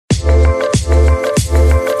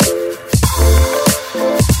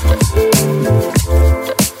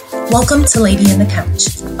Welcome to Lady in the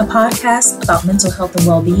Couch, a podcast about mental health and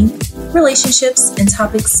well-being, relationships, and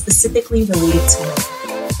topics specifically related to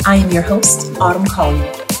women. I am your host, Autumn Collier,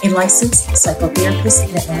 a licensed psychotherapist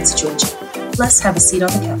in Atlanta, Georgia. Let's have a seat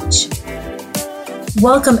on the couch.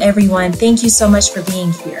 Welcome, everyone. Thank you so much for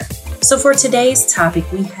being here. So for today's topic,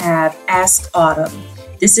 we have Ask Autumn.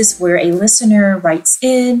 This is where a listener writes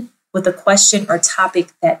in with a question or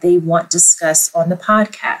topic that they want discussed on the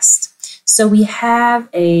podcast. So we have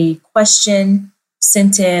a question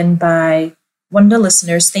sent in by one of the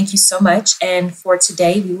listeners. Thank you so much. And for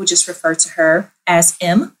today, we will just refer to her as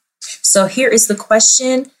M. So here is the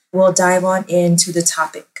question. We'll dive on into the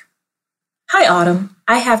topic. Hi, Autumn.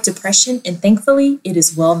 I have depression and thankfully it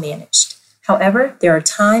is well managed. However, there are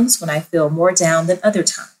times when I feel more down than other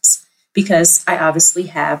times because I obviously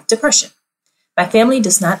have depression. My family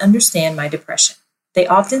does not understand my depression. They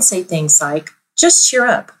often say things like, just cheer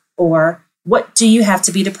up, or what do you have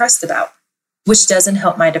to be depressed about? Which doesn't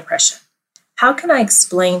help my depression. How can I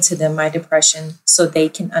explain to them my depression so they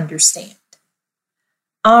can understand?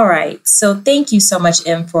 All right. So thank you so much,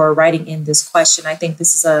 Em, for writing in this question. I think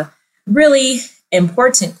this is a really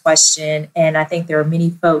important question. And I think there are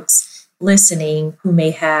many folks listening who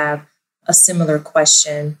may have a similar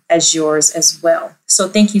question as yours as well. So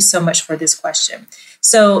thank you so much for this question.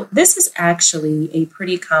 So this is actually a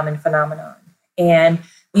pretty common phenomenon. And,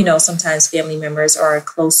 sometimes family members or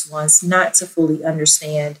close ones not to fully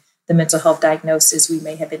understand the mental health diagnosis we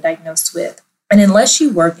may have been diagnosed with. And unless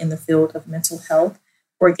you work in the field of mental health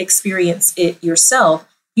or experience it yourself,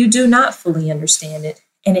 you do not fully understand it.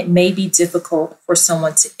 And it may be difficult for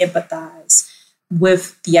someone to empathize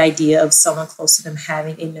with the idea of someone close to them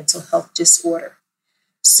having a mental health disorder.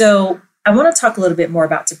 So I want to talk a little bit more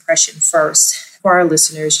about depression first for our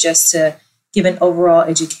listeners, just to give an overall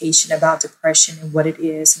education about depression and what it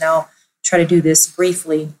is. And I'll try to do this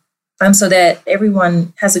briefly so that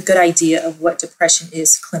everyone has a good idea of what depression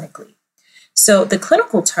is clinically. So the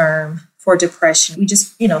clinical term for depression, we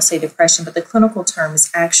just, say depression, but the clinical term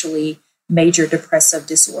is actually major depressive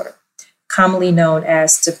disorder, commonly known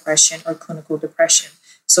as depression or clinical depression.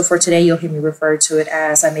 So for today, you'll hear me refer to it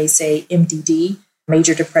as, I may say MDD,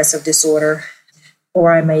 major depressive disorder,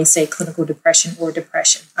 or I may say clinical depression or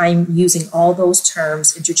depression. I'm using all those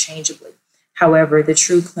terms interchangeably. However, the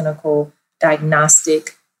true clinical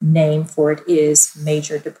diagnostic name for it is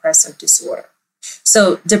major depressive disorder.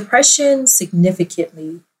 So depression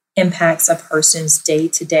significantly impacts a person's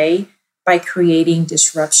day-to-day by creating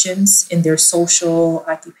disruptions in their social,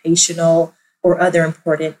 occupational, or other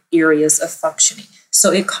important areas of functioning. So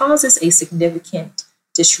it causes a significant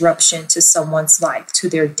disruption to someone's life, to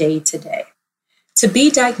their day-to-day. To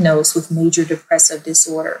be diagnosed with major depressive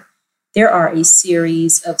disorder, there are a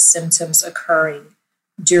series of symptoms occurring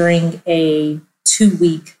during a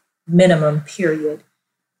 2-week minimum period,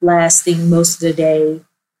 lasting most of the day,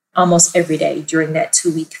 almost every day during that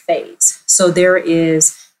 2-week phase. So there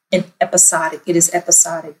is it is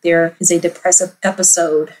episodic. There is a depressive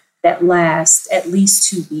episode that lasts at least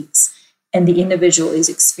 2 weeks, and the individual is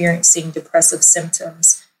experiencing depressive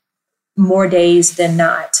symptoms more days than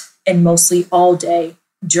not, and mostly all day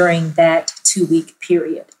during that 2-week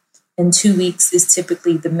period. And 2 weeks is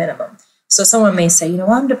typically the minimum. So someone may say,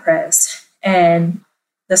 I'm depressed. And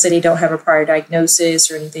let's say they don't have a prior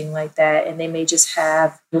diagnosis or anything like that. And they may just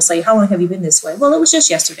we'll say, how long have you been this way? Well, it was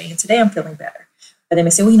just yesterday. And today I'm feeling better. But they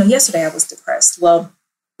may say, yesterday I was depressed. Well,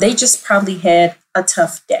 they just probably had a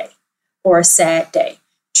tough day or a sad day.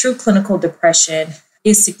 True clinical depression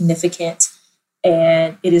is significant.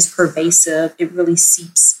 And it is pervasive. It really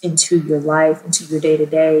seeps into your life, into your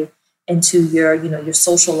day-to-day, into your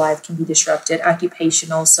social life can be disrupted,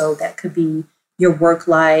 occupational. So that could be your work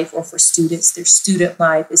life, or for students, their student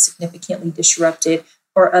life is significantly disrupted,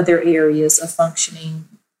 or other areas of functioning.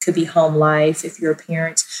 Could be home life if you're a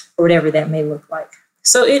parent, or whatever that may look like.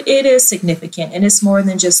 So it is significant, and it's more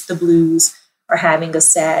than just the blues or having a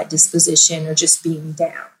sad disposition or just being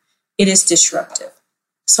down. It is disruptive.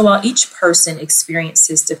 So while each person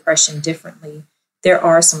experiences depression differently, there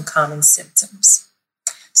are some common symptoms.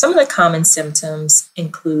 Some of the common symptoms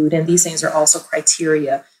include, and these things are also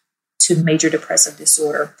criteria to major depressive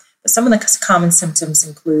disorder, but some of the common symptoms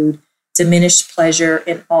include diminished pleasure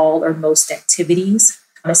in all or most activities,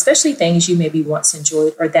 especially things you maybe once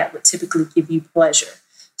enjoyed or that would typically give you pleasure.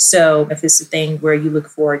 So if it's a thing where you look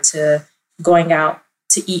forward to going out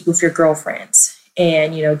to eat with your girlfriends,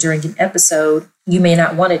 and, during an episode, you may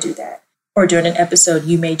not want to do that. Or during an episode,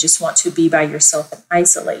 you may just want to be by yourself and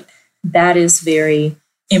isolate. That is very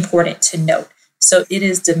important to note. So it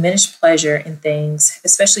is diminished pleasure in things,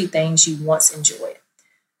 especially things you once enjoyed.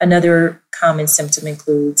 Another common symptom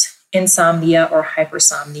includes insomnia or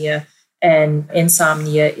hypersomnia. And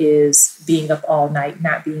insomnia is being up all night,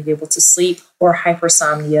 not being able to sleep, or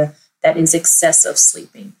hypersomnia, that is excessive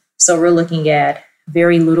sleeping. So we're looking at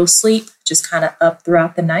very little sleep, just kind of up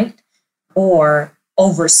throughout the night, or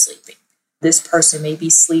oversleeping. This person may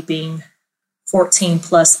be sleeping 14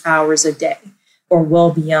 plus hours a day, or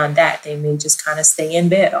well beyond that. They may just kind of stay in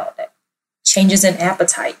bed all day. Changes in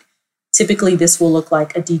appetite. Typically, this will look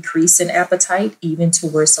like a decrease in appetite, even to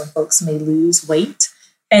where some folks may lose weight.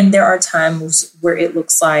 And there are times where it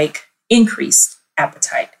looks like increased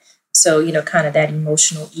appetite. So, kind of that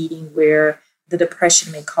emotional eating where the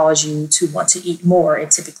depression may cause you to want to eat more. And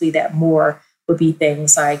typically that more would be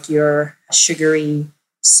things like your sugary,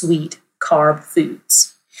 sweet, carb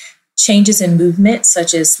foods. Changes in movement,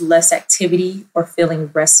 such as less activity or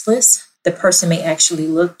feeling restless. The person may actually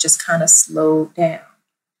look just kind of slowed down.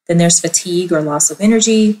 Then there's fatigue or loss of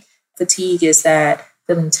energy. Fatigue is that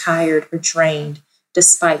feeling tired or drained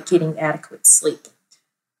despite getting adequate sleep.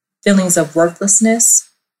 Feelings of worthlessness,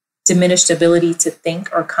 diminished ability to think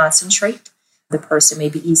or concentrate. The person may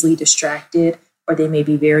be easily distracted, or they may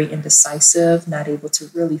be very indecisive, not able to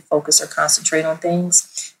really focus or concentrate on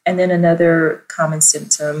things. And then another common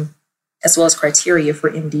symptom, as well as criteria for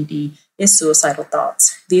MDD, is suicidal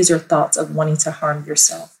thoughts. These are thoughts of wanting to harm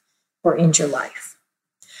yourself or end your life.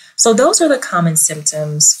 So those are the common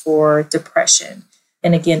symptoms for depression.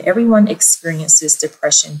 And again, everyone experiences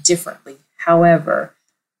depression differently. However,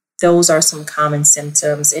 those are some common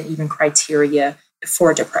symptoms and even criteria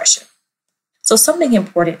for depression. So something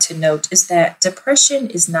important to note is that depression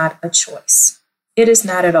is not a choice. It is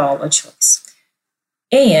not at all a choice.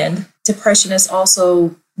 And depression is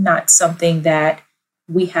also not something that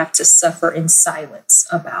we have to suffer in silence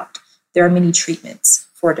about. There are many treatments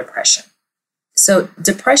for depression. So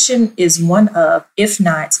depression is one of, if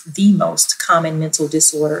not the most common mental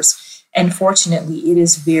disorders. And fortunately, it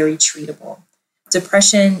is very treatable.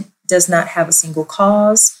 Depression does not have a single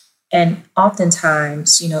cause. And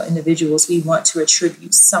oftentimes, individuals, we want to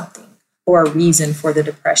attribute something or a reason for the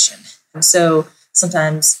depression. So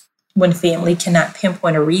sometimes when family cannot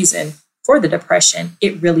pinpoint a reason for the depression,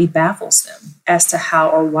 it really baffles them as to how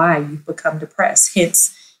or why you've become depressed.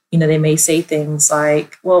 Hence, they may say things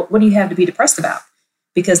like, well, what do you have to be depressed about?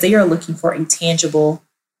 Because they are looking for a tangible,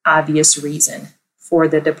 obvious reason for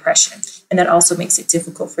the depression. And that also makes it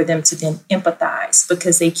difficult for them to then empathize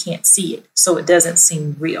because they can't see it. So it doesn't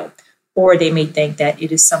seem real. Or they may think that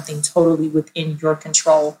it is something totally within your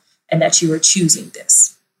control and that you are choosing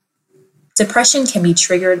this. Depression can be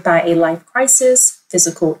triggered by a life crisis,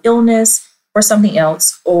 physical illness, or something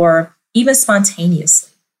else, or even spontaneously.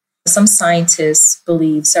 Some scientists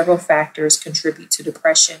believe several factors contribute to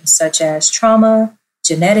depression, such as trauma,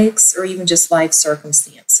 genetics, or even just life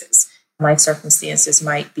circumstances. Life circumstances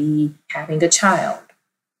might be having a child,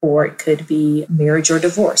 or it could be marriage or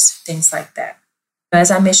divorce, things like that.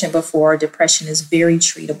 As I mentioned before, depression is very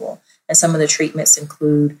treatable, and some of the treatments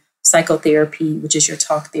include psychotherapy, which is your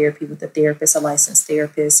talk therapy with a therapist, a licensed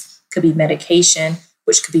therapist. Could be medication,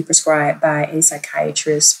 which could be prescribed by a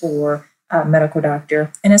psychiatrist or a medical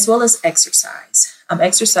doctor, and as well as exercise.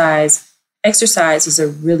 Exercise is a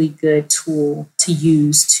really good tool to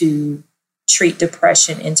use to treat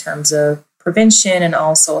depression in terms of prevention and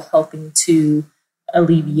also helping to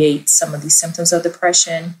alleviate some of the symptoms of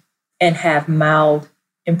depression and have mild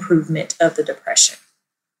improvement of the depression.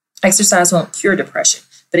 Exercise won't cure depression,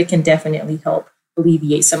 but it can definitely help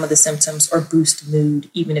alleviate some of the symptoms or boost mood,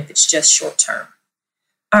 even if it's just short term.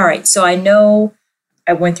 All right, so I know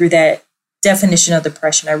I went through that definition of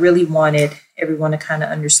depression. I really wanted everyone to kind of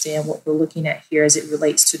understand what we're looking at here as it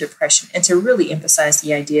relates to depression and to really emphasize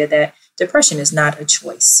the idea that depression is not a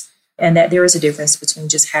choice and that there is a difference between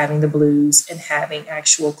just having the blues and having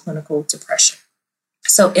actual clinical depression.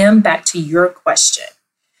 So M, back to your question.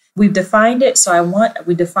 We've defined it.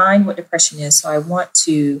 We defined what depression is. So I want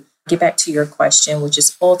to get back to your question, which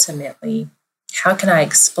is ultimately, how can I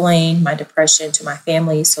explain my depression to my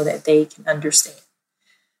family so that they can understand?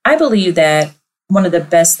 I believe that one of the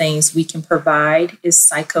best things we can provide is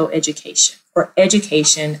psychoeducation or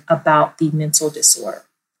education about the mental disorder.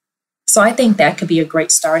 So I think that could be a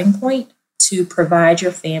great starting point to provide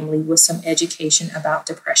your family with some education about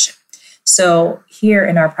depression. So here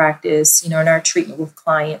in our practice, in our treatment with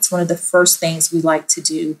clients, one of the first things we like to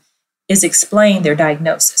do is explain their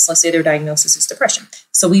diagnosis. Let's say their diagnosis is depression.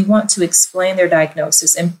 So we want to explain their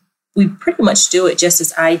diagnosis, and we pretty much do it just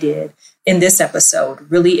as I did in this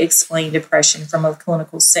episode, really explain depression from a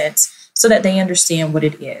clinical sense so that they understand what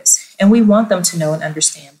it is. And we want them to know and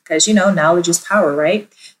understand because, knowledge is power, right?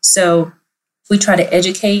 So we try to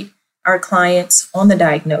educate our clients on the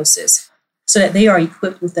diagnosis so that they are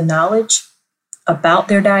equipped with the knowledge about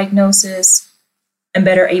their diagnosis and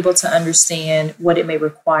better able to understand what it may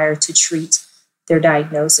require to treat their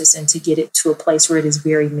diagnosis and to get it to a place where it is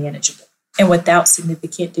very manageable and without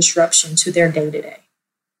significant disruption to their day-to-day.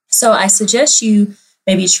 So I suggest you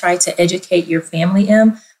maybe try to educate your family,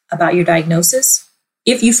 about your diagnosis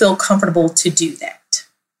if you feel comfortable to do that.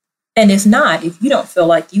 And if not, if you don't feel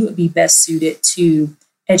like you would be best suited to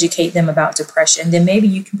educate them about depression, then maybe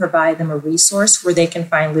you can provide them a resource where they can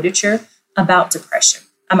find literature about depression.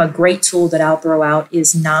 A great tool that I'll throw out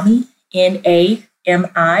is NAMI, NAMI,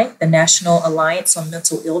 the National Alliance on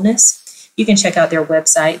Mental Illness. You can check out their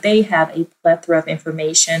website. They have a plethora of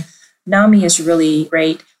information. NAMI is really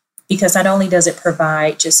great because not only does it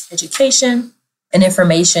provide just education and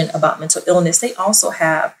information about mental illness, they also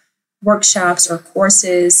have workshops or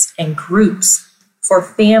courses and groups for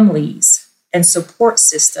families and support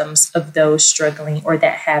systems of those struggling or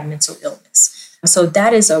that have mental illness. So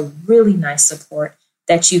that is a really nice support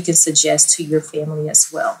that you can suggest to your family as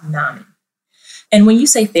well, NAMI. And when you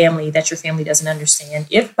say family that your family doesn't understand,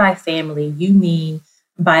 if by family you mean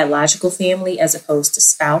biological family as opposed to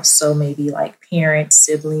spouse, so maybe like parents,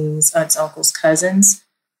 siblings, aunts, uncles, cousins,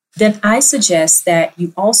 then I suggest that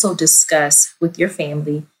you also discuss with your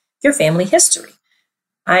family history.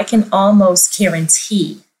 I can almost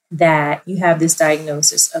guarantee that you have this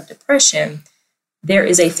diagnosis of depression. There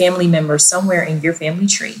is a family member somewhere in your family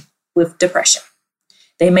tree with depression.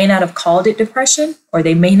 They may not have called it depression, or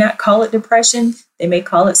they may not call it depression. They may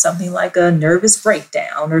call it something like a nervous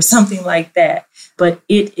breakdown or something like that, but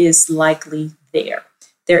it is likely there.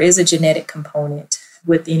 There is a genetic component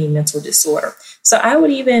with any mental disorder. So I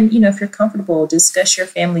would even, if you're comfortable, discuss your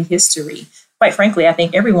family history. Quite frankly, I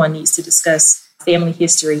think everyone needs to discuss family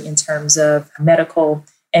history in terms of medical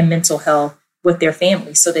and mental health with their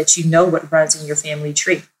family so that you know what runs in your family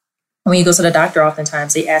tree. When you go to the doctor,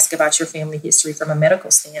 oftentimes they ask about your family history from a medical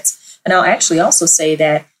stance. And I'll actually also say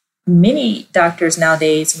that many doctors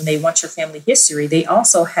nowadays, when they want your family history, they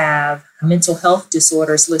also have mental health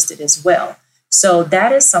disorders listed as well. So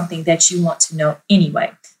that is something that you want to know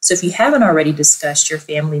anyway. So if you haven't already discussed your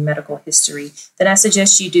family medical history, then I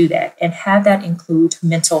suggest you do that and have that include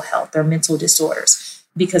mental health or mental disorders.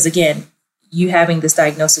 Because again, you having this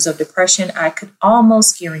diagnosis of depression, I could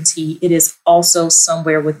almost guarantee it is also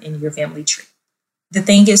somewhere within your family tree. The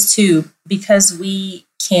thing is too, because we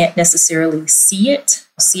can't necessarily see it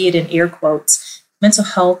in air quotes, mental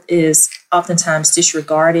health is oftentimes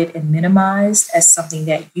disregarded and minimized as something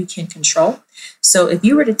that you can control. So if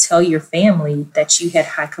you were to tell your family that you had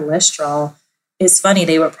high cholesterol, it's funny,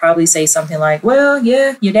 they would probably say something like, well,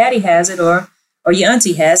 yeah, your daddy has it or your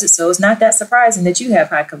auntie has it, so it's not that surprising that you have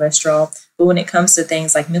high cholesterol. But when it comes to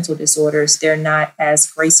things like mental disorders, they're not as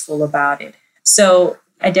graceful about it. So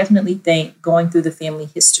I definitely think going through the family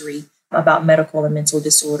history about medical and mental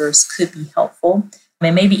disorders could be helpful.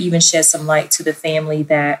 And maybe even shed some light to the family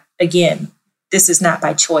that, again, this is not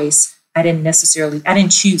by choice. I didn't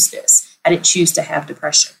choose this. I didn't choose to have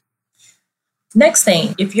depression. Next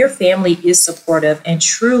thing, if your family is supportive and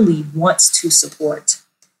truly wants to support,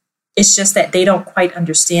 it's just that they don't quite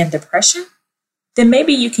understand depression, then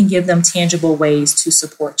maybe you can give them tangible ways to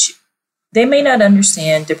support you. They may not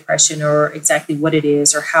understand depression or exactly what it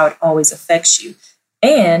is or how it always affects you.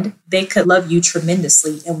 And they could love you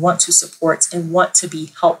tremendously and want to support and want to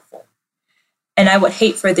be helpful. And I would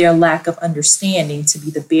hate for their lack of understanding to be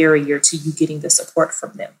the barrier to you getting the support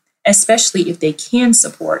from them, especially if they can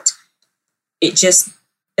support it,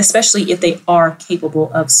 especially if they are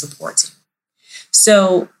capable of supporting.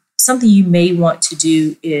 So something you may want to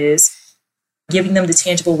do is giving them the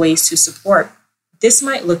tangible ways to support. This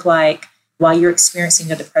might look like, while you're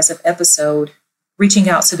experiencing a depressive episode, reaching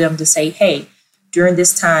out to them to say, hey, during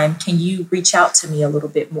this time, can you reach out to me a little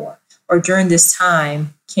bit more? Or during this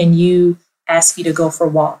time, can you ask me to go for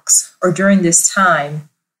walks? Or during this time,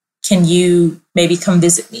 can you maybe come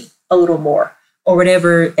visit me a little more? Or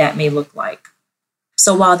whatever that may look like.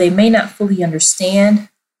 So while they may not fully understand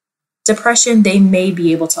depression, they may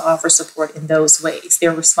be able to offer support in those ways.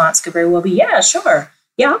 Their response could very well be, yeah, sure.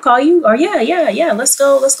 Yeah, I'll call you. Or yeah, let's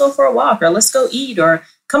go for a walk, or let's go eat, or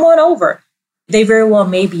come on over. They very well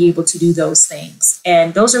may be able to do those things.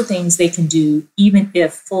 And those are things they can do even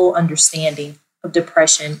if full understanding of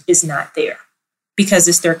depression is not there, because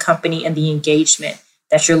it's their company and the engagement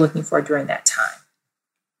that you're looking for during that time.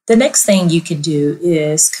 The next thing you can do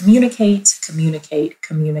is communicate.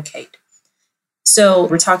 So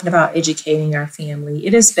we're talking about educating our family.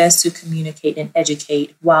 It is best to communicate and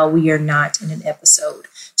educate while we are not in an episode.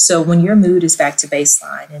 So when your mood is back to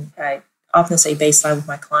baseline, and I often say baseline with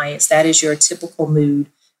my clients, that is your typical mood,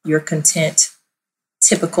 your content,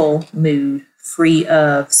 typical mood, free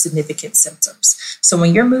of significant symptoms. So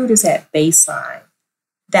when your mood is at baseline,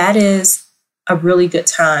 that is a really good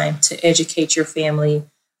time to educate your family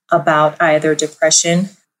about either depression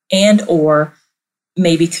and or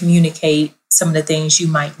maybe communicate some of the things you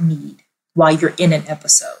might need while you're in an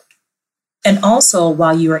episode. And also,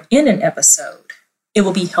 while you are in an episode, it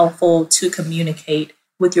will be helpful to communicate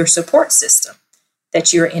with your support system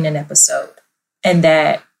that you're in an episode and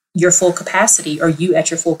that your full capacity or you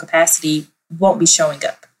at your full capacity won't be showing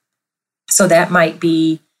up. So that might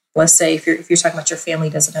be, let's say if you're talking about your family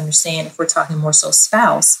doesn't understand, if we're talking more so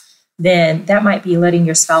spouse, then that might be letting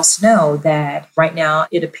your spouse know that right now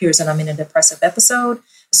it appears that I'm in a depressive episode.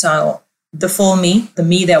 So the full me, the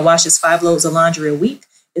me that washes 5 loads of laundry a week,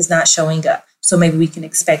 is not showing up. So maybe we can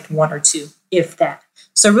expect 1 or 2, if that.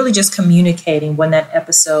 So really just communicating when that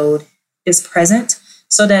episode is present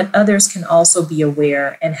so that others can also be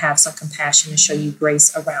aware and have some compassion and show you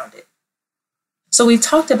grace around it. So we've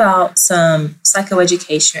talked about some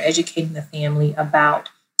psychoeducation or educating the family about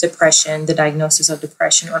depression, the diagnosis of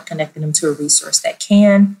depression, or connecting them to a resource that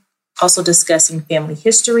can. Also discussing family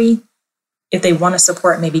history. If they want to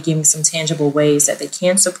support, maybe giving some tangible ways that they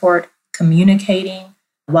can support, communicating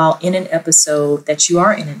while in an episode that you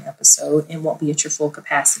are in an episode and won't be at your full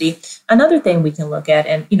capacity. Another thing we can look at,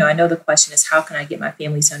 and I know the question is, how can I get my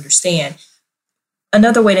family to understand?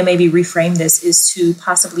 Another way to maybe reframe this is to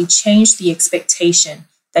possibly change the expectation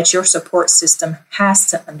that your support system has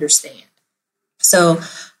to understand. So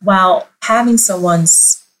while having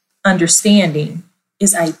someone's understanding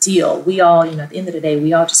is ideal, we all, at the end of the day,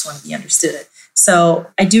 we all just want to be understood. So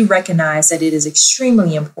I do recognize that it is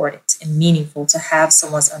extremely important and meaningful to have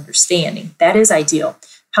someone's understanding. That is ideal.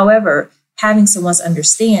 However, having someone's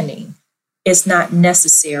understanding is not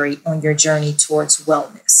necessary on your journey towards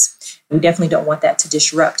wellness. We definitely don't want that to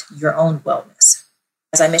disrupt your own wellness.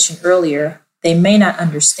 As I mentioned earlier, they may not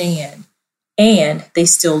understand and they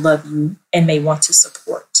still love you and may want to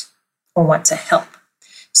support or want to help.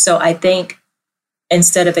 So I think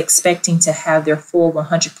instead of expecting to have their full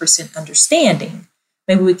 100% understanding,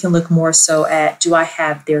 maybe we can look more so at, do I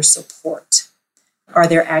have their support? Are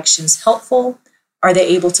their actions helpful? Are they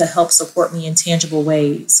able to help support me in tangible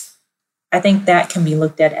ways? I think that can be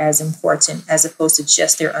looked at as important as opposed to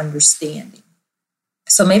just their understanding.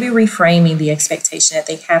 So maybe reframing the expectation that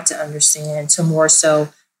they have to understand to more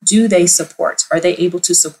so, do they support? Are they able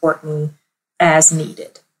to support me as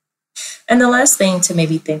needed? And the last thing to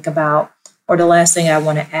maybe think about, or the last thing I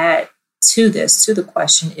want to add to this, to the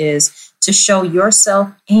question, is to show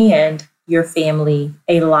yourself and your family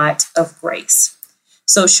a lot of grace.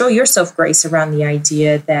 So show yourself grace around the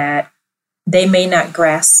idea that they may not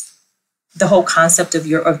grasp the whole concept of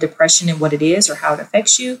depression and what it is or how it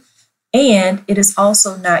affects you. And it is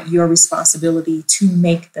also not your responsibility to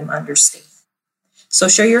make them understand. So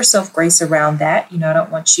show yourself grace around that. I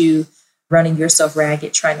don't want you running yourself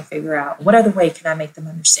ragged, trying to figure out what other way can I make them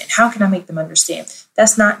understand? How can I make them understand?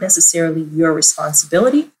 That's not necessarily your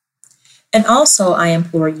responsibility. And also, I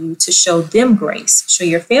implore you to show them grace, show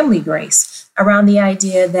your family grace around the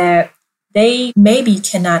idea that they maybe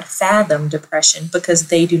cannot fathom depression because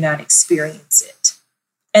they do not experience it.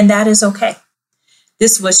 And that is okay.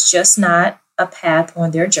 This was just not a path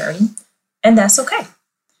on their journey, and that's okay.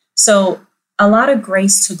 So a lot of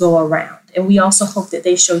grace to go around. And we also hope that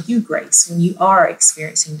they show you grace when you are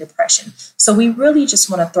experiencing depression. So we really just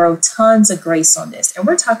want to throw tons of grace on this. And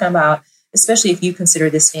we're talking about, especially if you consider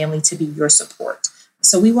this family to be your support.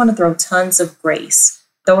 So we want to throw tons of grace,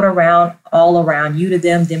 throw it around, all around, you to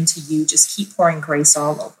them to you. Just keep pouring grace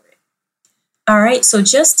all over it. All right. So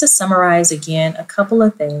just to summarize again, a couple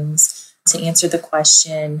of things to answer the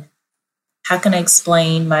question, how can I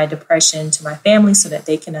explain my depression to my family so that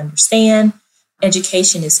they can understand?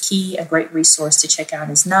 Education is key. A great resource to check out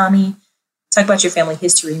is NAMI. Talk about your family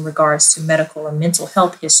history in regards to medical and mental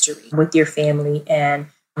health history with your family. And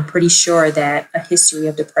I'm pretty sure that a history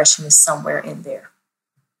of depression is somewhere in there.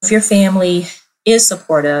 If your family is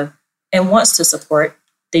supportive and wants to support,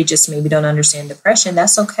 they just maybe don't understand depression,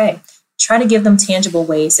 that's okay. Try to give them tangible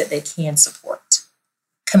ways that they can support.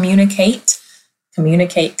 Communicate,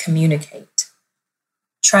 communicate, communicate.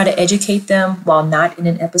 Try to educate them while not in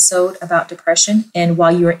an episode about depression. And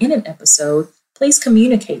while you're in an episode, please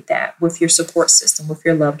communicate that with your support system, with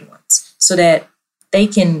your loved ones, so that they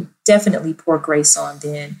can definitely pour grace on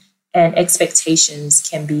them and expectations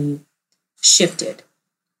can be shifted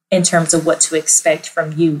in terms of what to expect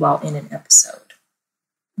from you while in an episode.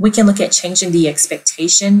 We can look at changing the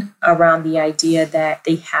expectation around the idea that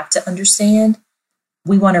they have to understand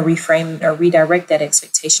we want to reframe or redirect that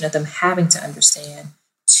expectation of them having to understand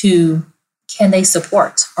to, can they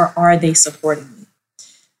support or are they supporting me?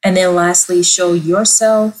 And then lastly, show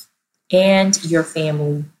yourself and your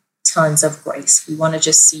family tons of grace. We want to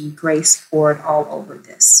just see grace poured all over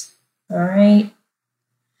this. All right.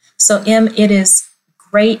 So M, it is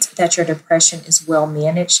great that your depression is well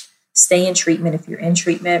managed. Stay in treatment if you're in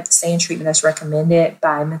treatment. Stay in treatment as recommended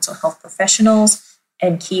by mental health professionals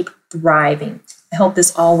and keep thriving. I hope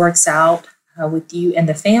this all works out with you and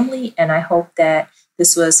the family, and I hope that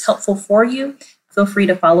this was helpful for you. Feel free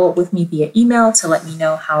to follow up with me via email to let me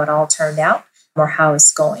know how it all turned out or how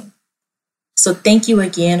it's going. So thank you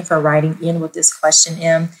again for writing in with this question,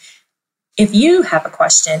 M. If you have a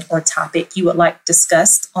question or topic you would like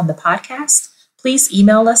discussed on the podcast, please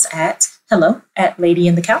email us at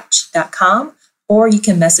hello@ladyinthecouch.com, or you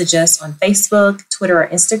can message us on Facebook, Twitter, or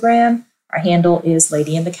Instagram. Our handle is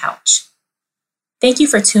Lady in the Couch. Thank you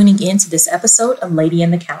for tuning in to this episode of Lady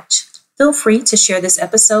in the Couch. Feel free to share this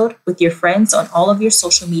episode with your friends on all of your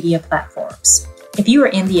social media platforms. If you are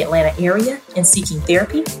in the Atlanta area and seeking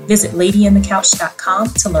therapy, visit ladyinthecouch.com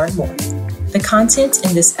to learn more. The content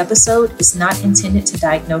in this episode is not intended to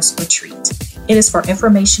diagnose or treat. It is for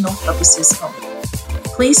informational purposes only.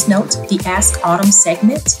 Please note the Ask Autumn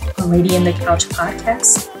segment on Lady in the Couch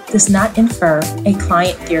podcast does not infer a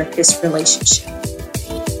client-therapist relationship.